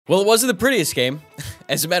Well, it wasn't the prettiest game.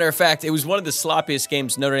 As a matter of fact, it was one of the sloppiest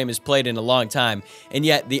games Notre Dame has played in a long time, and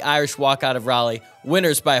yet the Irish walk out of Raleigh,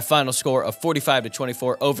 winners by a final score of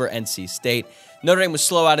 45-24 over NC State. Notre Dame was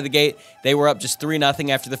slow out of the gate. They were up just 3-0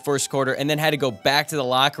 after the first quarter and then had to go back to the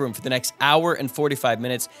locker room for the next hour and 45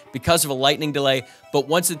 minutes because of a lightning delay. But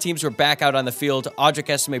once the teams were back out on the field, Wojciak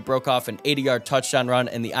Estime broke off an 80-yard touchdown run,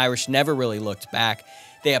 and the Irish never really looked back.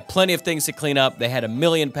 They had plenty of things to clean up. They had a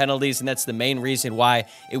million penalties, and that's the main reason why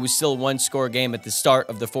it was still a one-score game at the start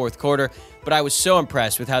of the fourth quarter. But I was so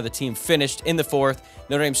impressed with how the team finished in the fourth.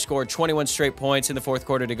 Notre Dame scored 21 straight points in the fourth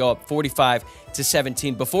quarter to go up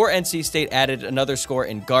 45-17 before NC State added another score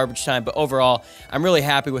in garbage time. But overall, I'm really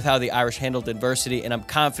happy with how the Irish handled adversity, and I'm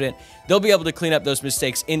confident they'll be able to clean up those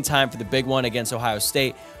mistakes in time for the big one against Ohio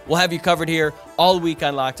State. We'll have you covered here all week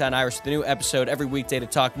on Locked On Irish, the new episode every weekday to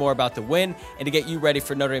talk more about the win and to get you ready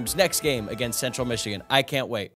for Notre Dame's next game against Central Michigan. I can't wait.